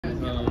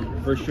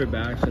First trip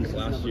back since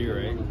last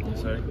year, right?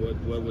 Yes, sir.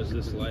 What was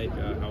this like?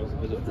 How was the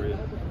visit for you?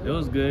 It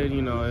was good.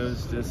 You know, it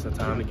was just a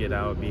time to get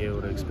out, be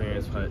able to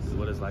experience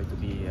what it's like to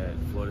be at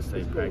Florida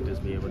State practice,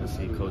 be able to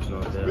see Coach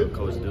Norvell,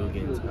 Coach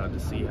Dugan, to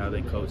see how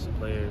they coach the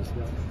players,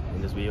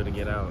 and just be able to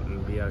get out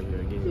and be out here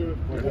again.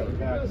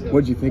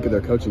 What did you think of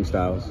their coaching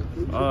styles?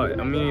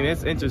 I mean,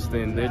 it's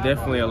interesting. They're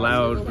definitely a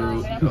loud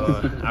group.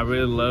 I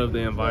really love the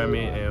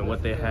environment and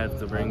what they have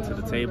to bring to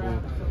the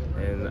table.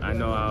 And I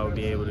know I'll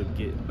be able to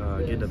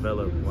get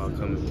developed while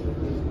coming.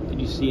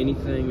 Did you see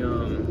anything?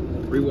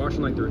 Were you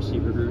watching like the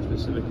receiver group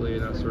specifically,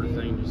 that sort of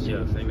thing? Did you see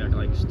anything that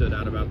like stood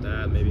out about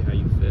that? Maybe how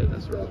you fit,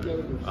 that sort of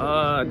thing.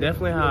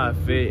 Definitely how I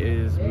fit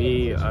is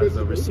me as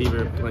a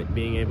receiver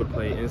being able to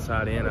play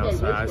inside and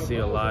outside. I see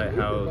a lot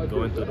how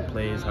going through the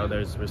plays, how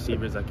there's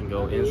receivers that can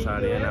go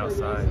inside and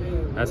outside.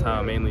 That's how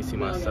I mainly see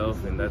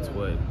myself, and that's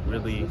what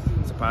really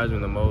surprised me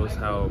the most.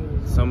 How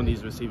some of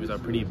these receivers are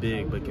pretty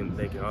big, but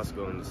they can also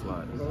go in the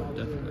slot.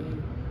 Definitely.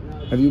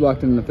 Have you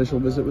locked in an official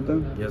visit with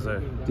them? Yes, sir.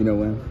 Do you know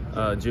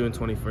when? June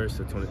 21st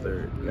to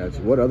 23rd.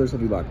 Gotcha. What others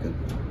have you locked in?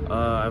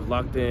 I've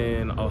locked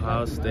in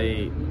Ohio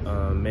State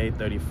May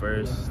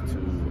 31st to,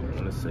 I'm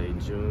going to say,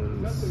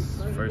 June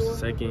 1st,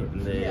 2nd,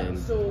 and then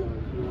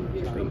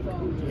I think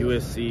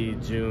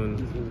USC June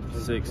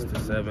 6th to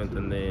 7th,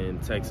 and then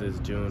Texas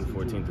June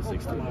 14th to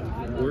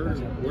 16th.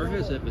 Where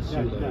has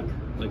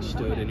FSU like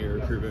stood in your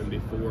recruitment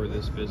before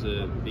this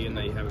visit, being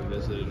that you haven't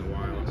visited in a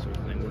while and sort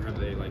of thing? Where have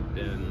they like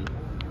been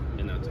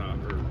in that top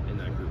or in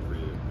that group for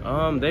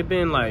you? They've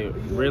been like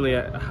really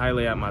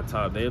highly at my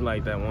top. They're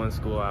like that one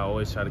school I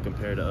always try to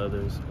compare to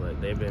others, but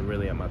they've been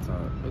really at my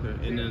top.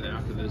 Okay, and then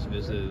after this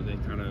visit, they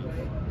kind of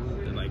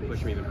like push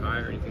them even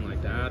higher or anything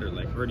like that, or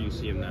like where do you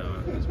see them now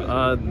after this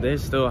visit? They're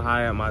still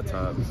high at my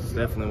top. It's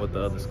definitely with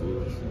the other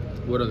schools.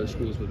 What other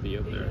schools would be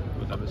up there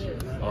with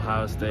FSU?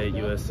 Ohio State,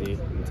 USC,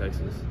 and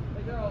Texas.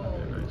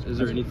 Okay, nice. Is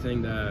there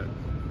anything that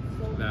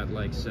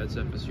like sets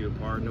FSU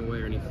apart in a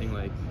way, or anything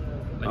like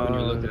when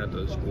you're looking at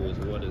those schools,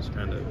 what is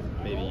kind of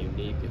maybe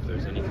unique, if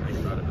there's anything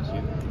about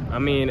FSU? I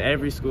mean,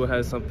 every school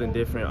has something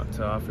different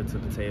to offer to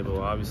the table.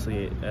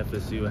 Obviously,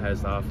 FSU has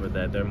to offer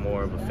that they're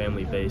more of a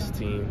family-based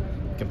team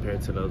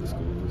compared to the other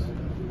schools.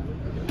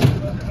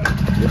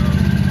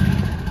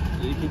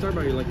 Can you talk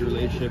about your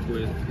relationship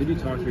with, who do you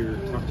talk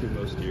to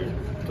most here?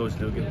 Coach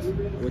Dugan.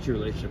 What's your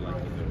relationship like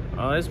with him?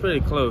 It's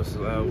pretty close.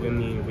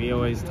 We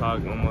always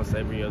talk almost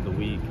every other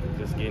week,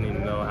 just getting to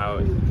know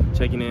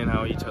checking in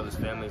how each other's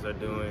families are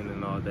doing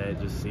and all that,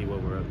 just see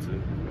what we're up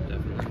to.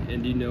 Definitely.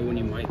 And do you know when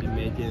you might be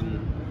making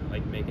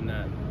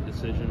that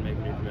decision,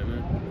 making your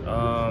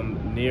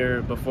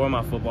commitment? Before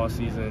my football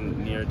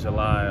season, near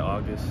July,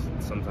 August,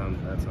 sometime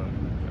that time.